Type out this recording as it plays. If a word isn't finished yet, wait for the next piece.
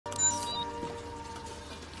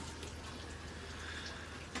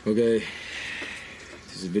Okay,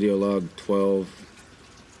 this is video log 12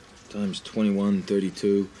 times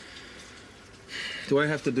 21:32. Do I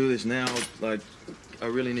have to do this now? Like, I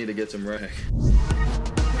really need to get some rag.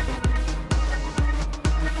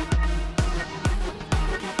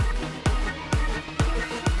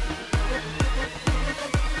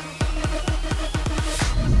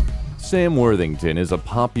 Sam Worthington is a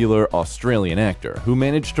popular Australian actor who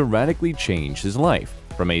managed to radically change his life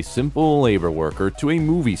from a simple labor worker to a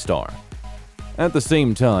movie star. At the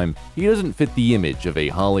same time, he doesn't fit the image of a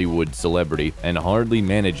Hollywood celebrity and hardly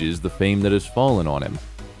manages the fame that has fallen on him.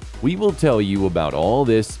 We will tell you about all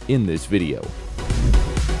this in this video.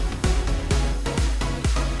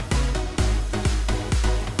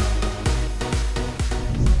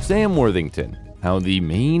 Sam Worthington, how the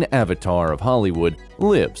main avatar of Hollywood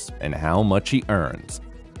lives and how much he earns.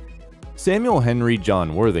 Samuel Henry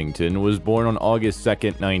John Worthington was born on August 2,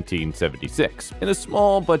 1976, in a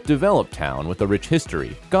small but developed town with a rich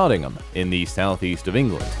history, Gottingen, in the southeast of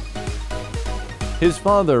England. His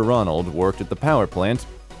father, Ronald, worked at the power plant,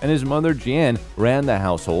 and his mother, Jeanne, ran the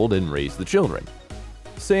household and raised the children.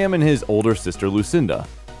 Sam and his older sister, Lucinda.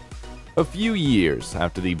 A few years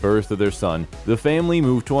after the birth of their son, the family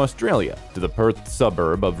moved to Australia, to the Perth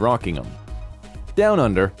suburb of Rockingham. Down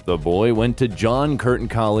under, the boy went to John Curtin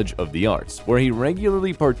College of the Arts, where he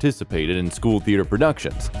regularly participated in school theater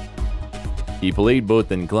productions. He played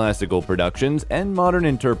both in classical productions and modern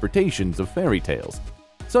interpretations of fairy tales.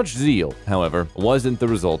 Such zeal, however, wasn't the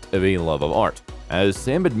result of a love of art. As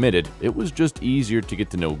Sam admitted, it was just easier to get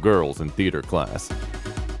to know girls in theater class.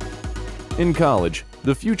 In college,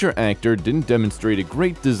 the future actor didn't demonstrate a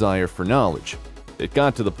great desire for knowledge. It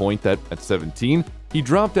got to the point that, at 17, he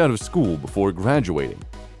dropped out of school before graduating.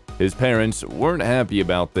 His parents weren't happy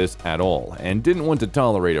about this at all and didn't want to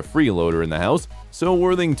tolerate a freeloader in the house, so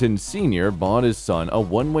Worthington Sr. bought his son a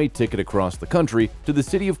one-way ticket across the country to the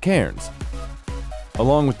city of Cairns.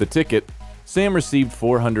 Along with the ticket, Sam received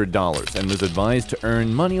 $400 and was advised to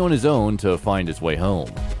earn money on his own to find his way home.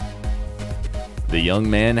 The young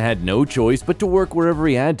man had no choice but to work wherever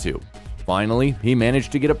he had to. Finally, he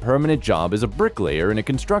managed to get a permanent job as a bricklayer in a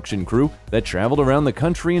construction crew that traveled around the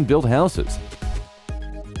country and built houses.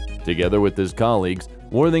 Together with his colleagues,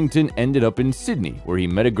 Worthington ended up in Sydney, where he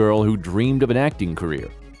met a girl who dreamed of an acting career.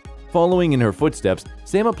 Following in her footsteps,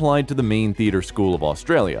 Sam applied to the main theatre school of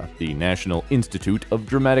Australia, the National Institute of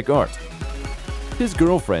Dramatic Art. His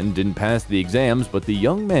girlfriend didn't pass the exams, but the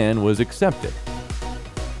young man was accepted.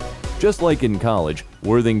 Just like in college,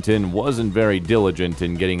 Worthington wasn't very diligent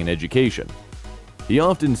in getting an education. He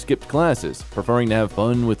often skipped classes, preferring to have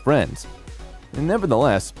fun with friends. And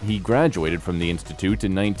nevertheless, he graduated from the institute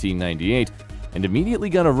in 1998 and immediately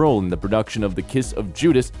got a role in the production of The Kiss of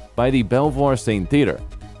Judas by the Belvoir Saint Theatre.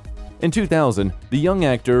 In 2000, the young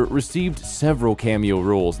actor received several cameo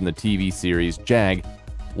roles in the TV series Jag,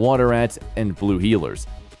 Water Rats, and Blue Heelers.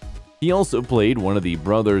 He also played one of the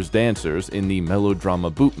brothers dancers in the melodrama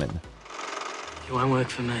Bootman. You won't work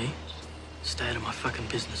for me. Stay out of my fucking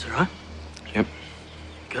business, all right? Yep.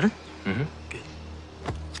 Got it? Mm-hmm. Good.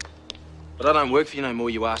 But I don't work for you no more,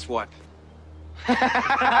 you asswipe.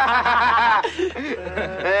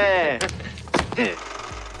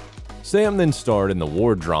 Sam then starred in the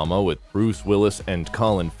war drama with Bruce Willis and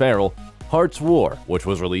Colin Farrell, Heart's War, which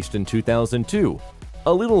was released in 2002.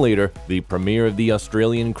 A little later, the premiere of the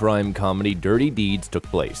Australian crime comedy Dirty Deeds took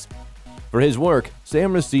place. For his work,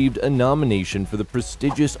 Sam received a nomination for the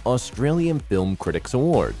prestigious Australian Film Critics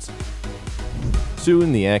Awards.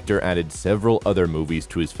 Soon, the actor added several other movies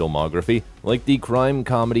to his filmography, like the crime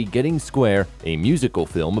comedy Getting Square, a musical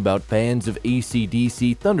film about fans of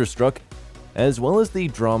AC/DC Thunderstruck, as well as the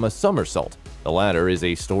drama Somersault. The latter is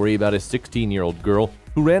a story about a 16-year-old girl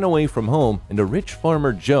who ran away from home and a rich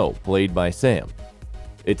farmer Joe, played by Sam.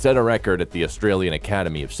 It set a record at the Australian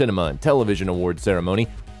Academy of Cinema and Television Awards ceremony,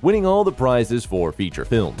 winning all the prizes for feature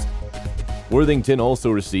films. Worthington also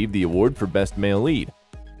received the award for Best Male Lead.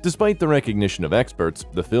 Despite the recognition of experts,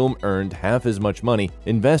 the film earned half as much money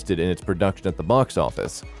invested in its production at the box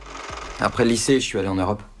office. Après le lycée, je suis allé en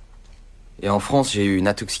Europe. Et en France, j'ai eu une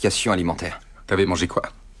intoxication alimentaire. T'avais mangé quoi?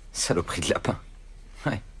 Saloperie de lapin.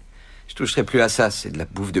 Ouais. Je toucherai plus à ça, c'est de la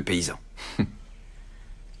bouffe de paysan.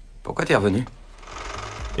 Pourquoi t'es revenu?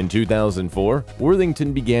 In 2004,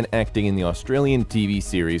 Worthington began acting in the Australian TV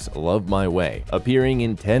series Love My Way, appearing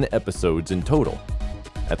in 10 episodes in total.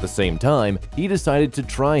 At the same time, he decided to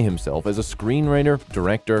try himself as a screenwriter,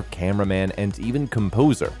 director, cameraman, and even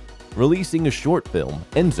composer, releasing a short film,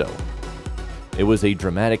 Enzo. It was a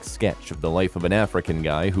dramatic sketch of the life of an African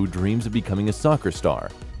guy who dreams of becoming a soccer star.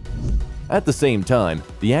 At the same time,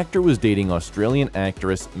 the actor was dating Australian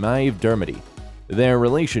actress Maeve Dermody. Their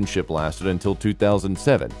relationship lasted until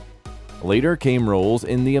 2007. Later came roles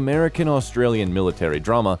in the American-Australian military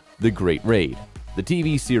drama The Great Raid, the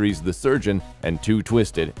TV series The Surgeon and Too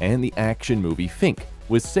Twisted, and the action movie Fink,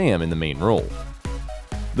 with Sam in the main role.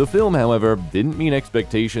 The film, however, didn't meet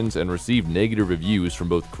expectations and received negative reviews from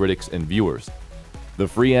both critics and viewers. The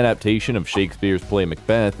free adaptation of Shakespeare's play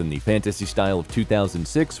Macbeth in the fantasy style of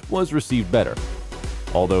 2006 was received better,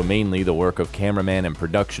 although mainly the work of cameraman and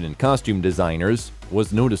production and costume designers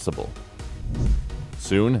was noticeable.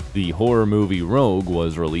 Soon, the horror movie Rogue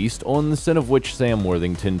was released, on the set of which Sam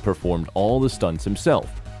Worthington performed all the stunts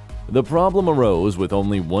himself. The problem arose with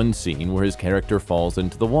only one scene where his character falls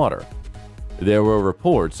into the water. There were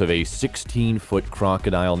reports of a 16-foot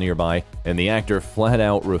crocodile nearby, and the actor flat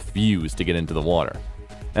out refused to get into the water.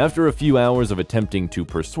 After a few hours of attempting to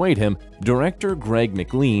persuade him, director Greg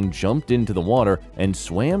McLean jumped into the water and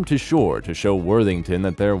swam to shore to show Worthington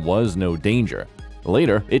that there was no danger.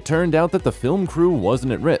 Later, it turned out that the film crew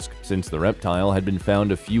wasn't at risk, since the reptile had been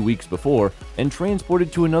found a few weeks before and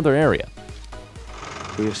transported to another area.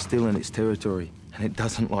 We are still in its territory, and it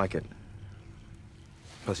doesn't like it.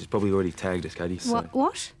 Plus, it's probably already tagged us, Katie. So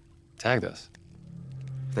What? Tagged us.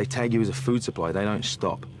 if they tag you as a food supply, they don't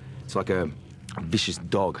stop. It's like a vicious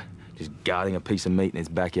dog just guarding a piece of meat in its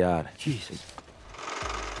backyard. Jesus.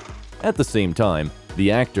 At the same time,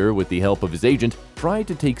 the actor, with the help of his agent, tried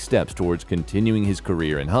to take steps towards continuing his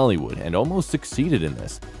career in Hollywood and almost succeeded in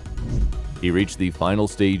this. He reached the final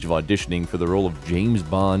stage of auditioning for the role of James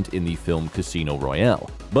Bond in the film Casino Royale,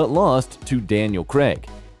 but lost to Daniel Craig.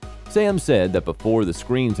 Sam said that before the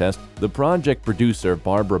screen test, the project producer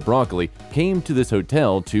Barbara Broccoli came to this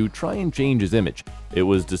hotel to try and change his image. It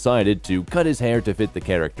was decided to cut his hair to fit the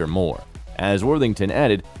character more. As Worthington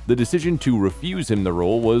added, the decision to refuse him the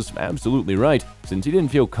role was absolutely right, since he didn't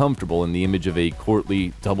feel comfortable in the image of a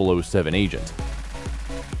courtly 007 agent.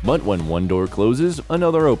 But when one door closes,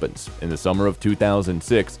 another opens. In the summer of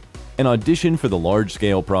 2006, an audition for the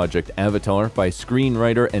large-scale project Avatar by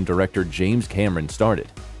screenwriter and director James Cameron started.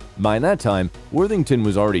 By that time, Worthington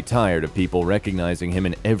was already tired of people recognizing him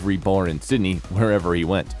in every bar in Sydney wherever he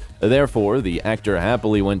went. Therefore, the actor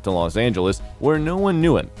happily went to Los Angeles, where no one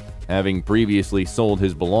knew him, having previously sold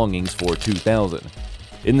his belongings for $2,000.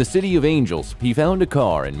 In the City of Angels, he found a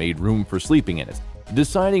car and made room for sleeping in it,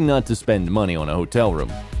 deciding not to spend money on a hotel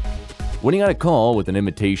room. When he got a call with an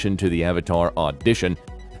invitation to the Avatar audition,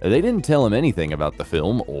 they didn't tell him anything about the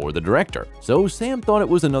film or the director, so Sam thought it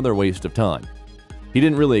was another waste of time. He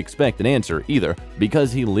didn't really expect an answer either,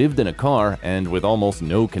 because he lived in a car and with almost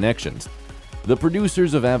no connections. The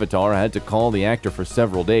producers of Avatar had to call the actor for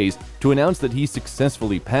several days to announce that he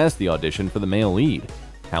successfully passed the audition for the male lead.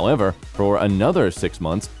 However, for another 6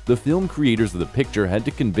 months, the film creators of the picture had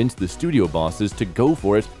to convince the studio bosses to go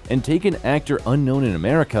for it and take an actor unknown in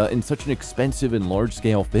America in such an expensive and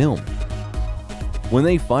large-scale film. When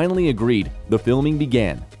they finally agreed, the filming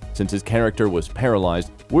began. Since his character was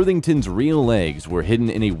paralyzed, Worthington's real legs were hidden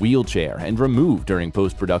in a wheelchair and removed during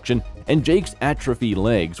post-production, and Jake's atrophied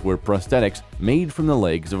legs were prosthetics made from the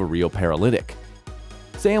legs of a real paralytic.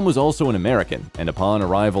 Sam was also an American, and upon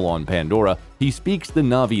arrival on Pandora, he speaks the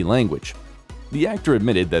Na'vi language. The actor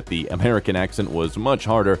admitted that the American accent was much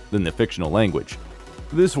harder than the fictional language.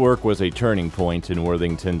 This work was a turning point in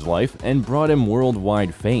Worthington's life and brought him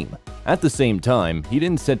worldwide fame. At the same time, he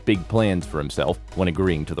didn't set big plans for himself when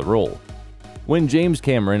agreeing to the role. When James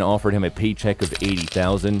Cameron offered him a paycheck of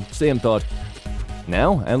 $80,000, Sam thought,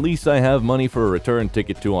 "Now, at least I have money for a return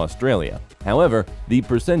ticket to Australia." However, the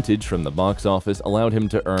percentage from the box office allowed him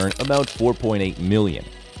to earn about $4.8 million.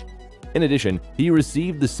 In addition, he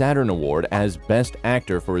received the Saturn Award as Best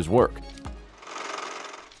Actor for his work.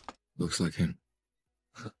 Looks like him.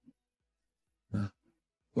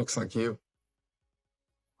 Looks like you.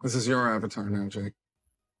 This is your Avatar now, Jake.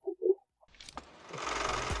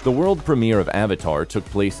 The world premiere of Avatar took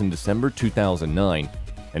place in December 2009,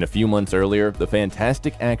 and a few months earlier, the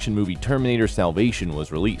fantastic action movie Terminator Salvation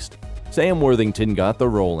was released. Sam Worthington got the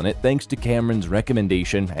role in it thanks to Cameron's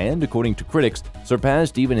recommendation and, according to critics,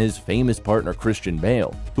 surpassed even his famous partner Christian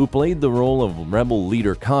Bale, who played the role of rebel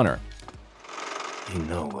leader Connor. You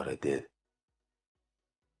know what I did.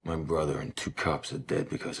 My brother and 2 cops are dead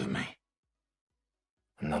because of me.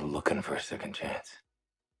 I'm not looking for a second chance.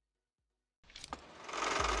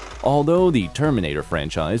 Although the Terminator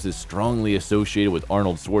franchise is strongly associated with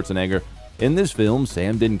Arnold Schwarzenegger, in this film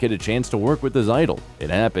Sam didn't get a chance to work with his idol.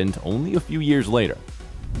 It happened only a few years later.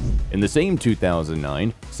 In the same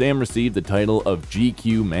 2009, Sam received the title of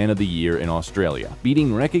GQ Man of the Year in Australia,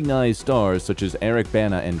 beating recognized stars such as Eric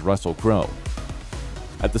Bana and Russell Crowe.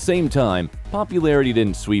 At the same time, popularity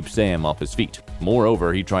didn't sweep Sam off his feet.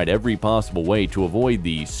 Moreover, he tried every possible way to avoid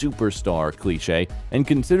the superstar cliché and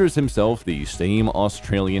considers himself the same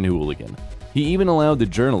Australian hooligan. He even allowed the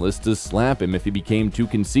journalists to slap him if he became too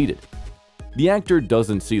conceited. The actor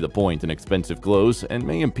doesn't see the point in expensive clothes and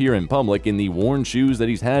may appear in public in the worn shoes that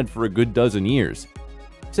he's had for a good dozen years.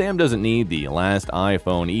 Sam doesn't need the last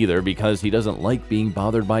iPhone either because he doesn't like being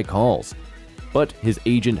bothered by calls. But his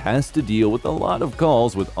agent has to deal with a lot of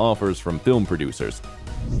calls with offers from film producers.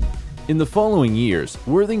 In the following years,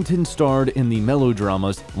 Worthington starred in the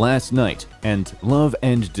melodramas Last Night and Love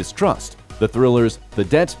and Distrust, the thrillers The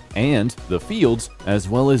Debt and The Fields, as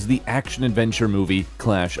well as the action-adventure movie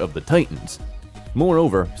Clash of the Titans.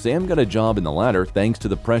 Moreover, Sam got a job in the latter thanks to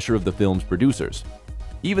the pressure of the film's producers.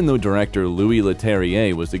 Even though director Louis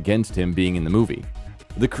Leterrier was against him being in the movie,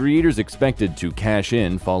 the creators expected to cash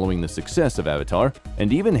in following the success of Avatar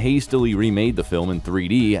and even hastily remade the film in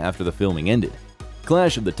 3D after the filming ended.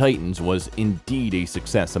 Clash of the Titans was indeed a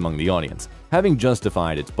success among the audience, having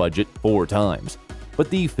justified its budget 4 times. But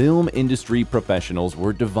the film industry professionals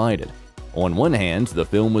were divided. On one hand, the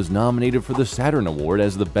film was nominated for the Saturn Award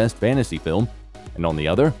as the Best Fantasy Film, and on the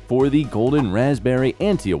other, for the Golden Raspberry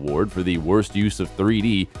Anti Award for the worst use of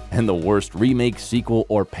 3D and the worst remake, sequel,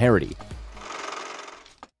 or parody.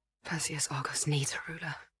 Perseus Argos needs a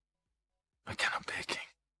ruler. I cannot be a king.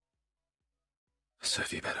 I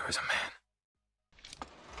serve you better as a man.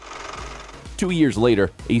 2 years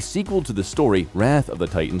later, a sequel to the story, Wrath of the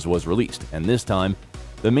Titans, was released, and this time,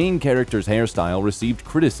 the main character's hairstyle received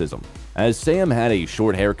criticism, as Sam had a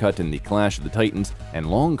short haircut in the Clash of the Titans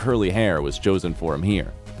and long curly hair was chosen for him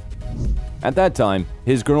here. At that time,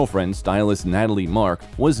 his girlfriend, stylist Natalie Mark,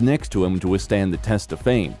 was next to him to withstand the test of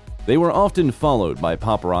fame. They were often followed by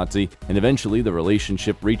paparazzi, and eventually the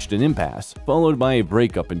relationship reached an impasse, followed by a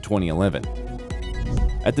breakup in 2011.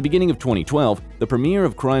 At the beginning of 2012, the premiere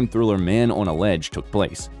of crime thriller Man on a Ledge took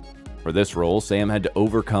place. For this role, Sam had to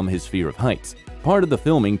overcome his fear of heights. Part of the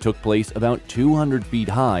filming took place about 200 feet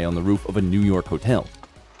high on the roof of a New York hotel.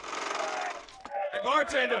 Hey,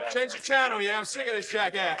 bartender, change the channel, yeah? I'm sick of this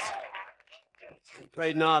jackass.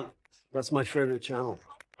 Afraid not. That's my favorite channel.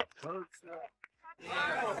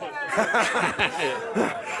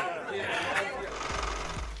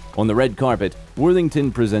 On the red carpet,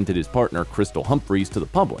 Worthington presented his partner Crystal Humphreys to the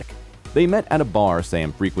public. They met at a bar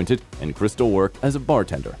Sam frequented, and Crystal worked as a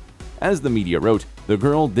bartender. As the media wrote, the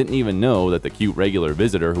girl didn't even know that the cute regular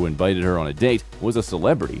visitor who invited her on a date was a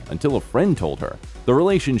celebrity until a friend told her. The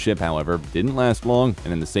relationship, however, didn't last long,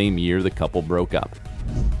 and in the same year the couple broke up.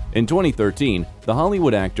 In 2013, the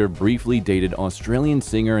Hollywood actor briefly dated Australian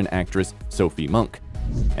singer and actress Sophie Monk,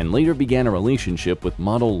 and later began a relationship with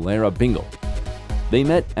model Lara Bingle. They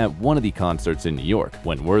met at one of the concerts in New York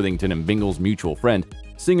when Worthington and Bingle's mutual friend,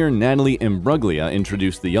 singer Natalie Imbruglia,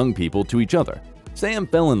 introduced the young people to each other. Sam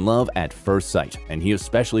fell in love at first sight, and he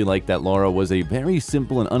especially liked that Laura was a very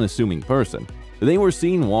simple and unassuming person. They were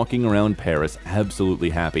seen walking around Paris absolutely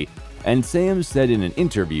happy, and Sam said in an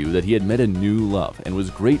interview that he had met a new love and was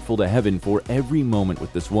grateful to heaven for every moment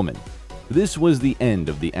with this woman. This was the end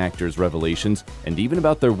of the actor's revelations, and even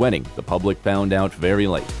about their wedding, the public found out very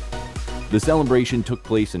late. The celebration took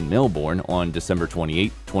place in Melbourne on December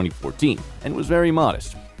 28, 2014, and was very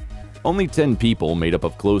modest. Only 10 people made up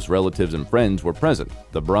of close relatives and friends were present.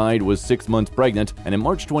 The bride was 6 months pregnant, and in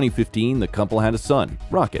March 2015, the couple had a son,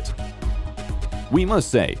 Rocket. We must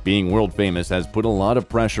say, being world famous has put a lot of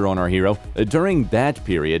pressure on our hero. During that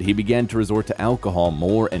period, he began to resort to alcohol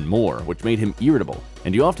more and more, which made him irritable,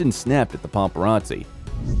 and he often snapped at the paparazzi.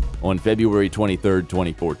 On February 23,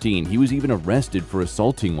 2014, he was even arrested for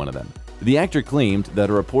assaulting one of them. The actor claimed that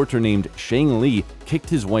a reporter named Shang Li kicked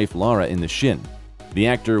his wife Lara in the shin. The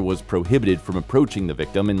actor was prohibited from approaching the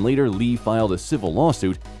victim, and later Li filed a civil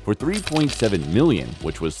lawsuit for $3.7 million,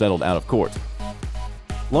 which was settled out of court.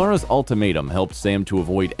 Lara's ultimatum helped Sam to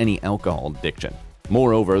avoid any alcohol addiction.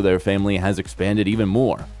 Moreover, their family has expanded even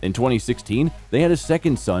more. In 2016, they had a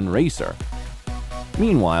second son, Racer.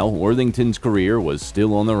 Meanwhile, Worthington's career was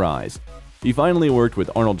still on the rise. He finally worked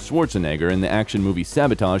with Arnold Schwarzenegger in the action movie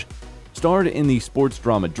Sabotage, starred in the sports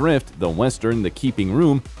drama Drift, the western The Keeping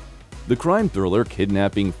Room, the crime thriller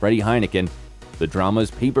Kidnapping Freddie Heineken, the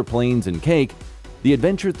dramas Paper Planes and Cake, the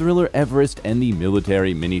adventure thriller Everest, and the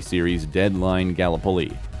military miniseries Deadline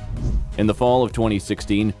Gallipoli. In the fall of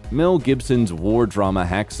 2016, Mel Gibson's war drama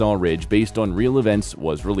Hacksaw Ridge, based on real events,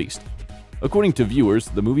 was released. According to viewers,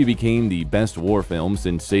 the movie became the best war film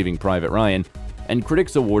since Saving Private Ryan, and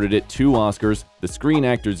critics awarded it 2 Oscars, the Screen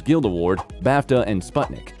Actors Guild Award, BAFTA, and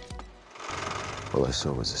Sputnik. All I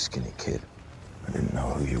saw was a skinny kid. I didn't know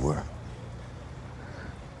who you were.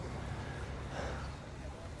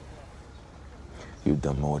 You've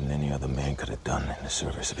done more than any other man could have done in the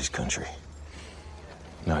service of his country.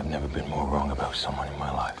 No, I've never been more wrong about someone in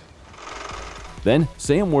my life. Then,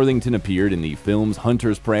 Sam Worthington appeared in the films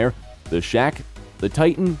Hunter's Prayer, The Shack, The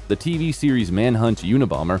Titan, the TV series Manhunt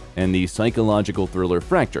Unabomber, and the psychological thriller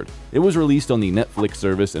Fractured. It was released on the Netflix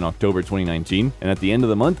service in October 2019, and at the end of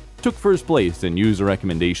the month, took first place in user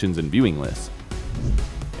recommendations and viewing lists.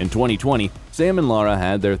 In 2020, Sam and Lara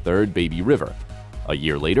had their 3rd baby, River. A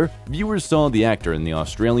year later, viewers saw the actor in the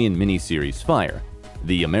Australian miniseries Fire,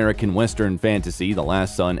 the American Western fantasy The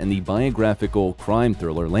Last Son, and the biographical crime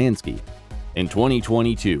thriller Lansky. In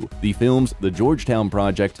 2022, the films The Georgetown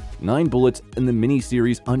Project, 9 Bullets, and the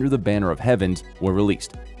miniseries Under the Banner of Heavens were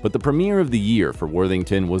released. But the premiere of the year for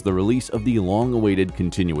Worthington was the release of the long-awaited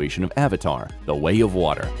continuation of Avatar, The Way of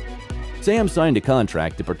Water. Sam signed a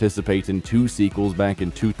contract to participate in 2 sequels back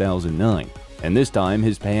in 2009, and this time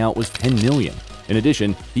his payout was $10 million. In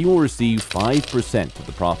addition, he will receive 5% of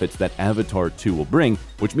the profits that Avatar 2 will bring,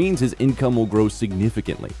 which means his income will grow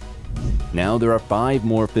significantly. Now there are 5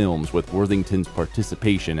 more films with Worthington's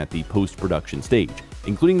participation at the post-production stage,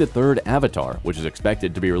 including the 3rd Avatar, which is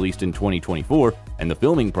expected to be released in 2024, and the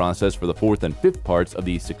filming process for the 4th and 5th parts of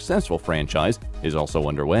the successful franchise is also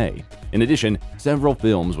underway. In addition, several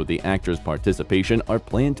films with the actor's participation are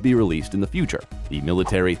planned to be released in the future: the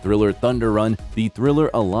military thriller Thunder Run, the thriller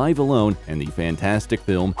Alive Alone, and the fantastic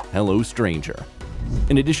film Hello Stranger.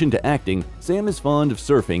 In addition to acting, Sam is fond of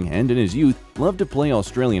surfing and in his youth loved to play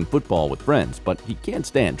Australian football with friends, but he can't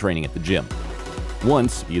stand training at the gym.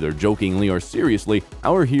 Once, either jokingly or seriously,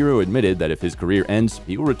 our hero admitted that if his career ends,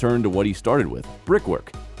 he will return to what he started with,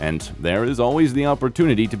 brickwork. And there is always the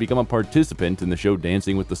opportunity to become a participant in the show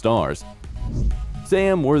Dancing with the Stars.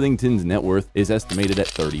 Sam Worthington's net worth is estimated at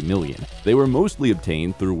 $30 million. They were mostly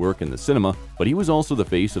obtained through work in the cinema, but he was also the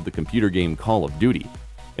face of the computer game Call of Duty.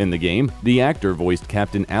 In the game, the actor voiced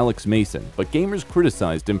Captain Alex Mason, but gamers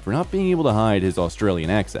criticized him for not being able to hide his Australian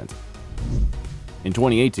accent. In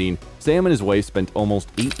 2018, Sam and his wife spent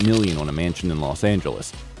almost $8 million on a mansion in Los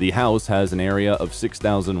Angeles. The house has an area of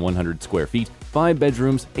 6,100 square feet, 5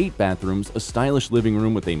 bedrooms, 8 bathrooms, a stylish living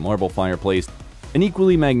room with a marble fireplace, an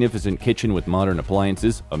equally magnificent kitchen with modern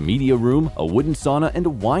appliances, a media room, a wooden sauna, and a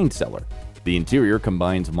wine cellar. The interior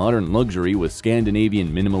combines modern luxury with Scandinavian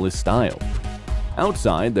minimalist style.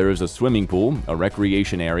 Outside, there is a swimming pool, a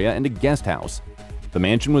recreation area, and a guest house. The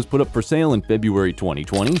mansion was put up for sale in February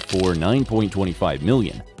 2020 for $9.25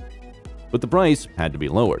 million. But the price had to be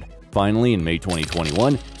lowered. Finally, in May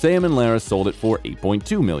 2021, Sam and Lara sold it for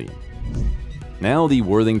 $8.2 million. Now the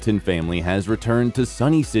Worthington family has returned to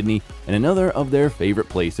sunny Sydney and another of their favorite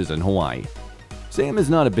places in Hawaii. Sam is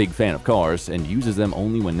not a big fan of cars and uses them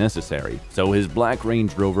only when necessary, so his black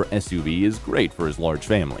Range Rover SUV is great for his large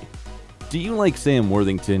family. Do you like Sam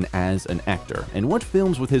Worthington as an actor, and what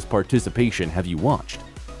films with his participation have you watched?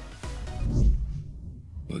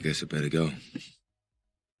 Well, I guess I better go.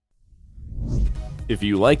 If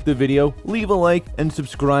you liked the video, leave a like and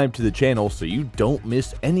subscribe to the channel so you don't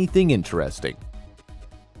miss anything interesting.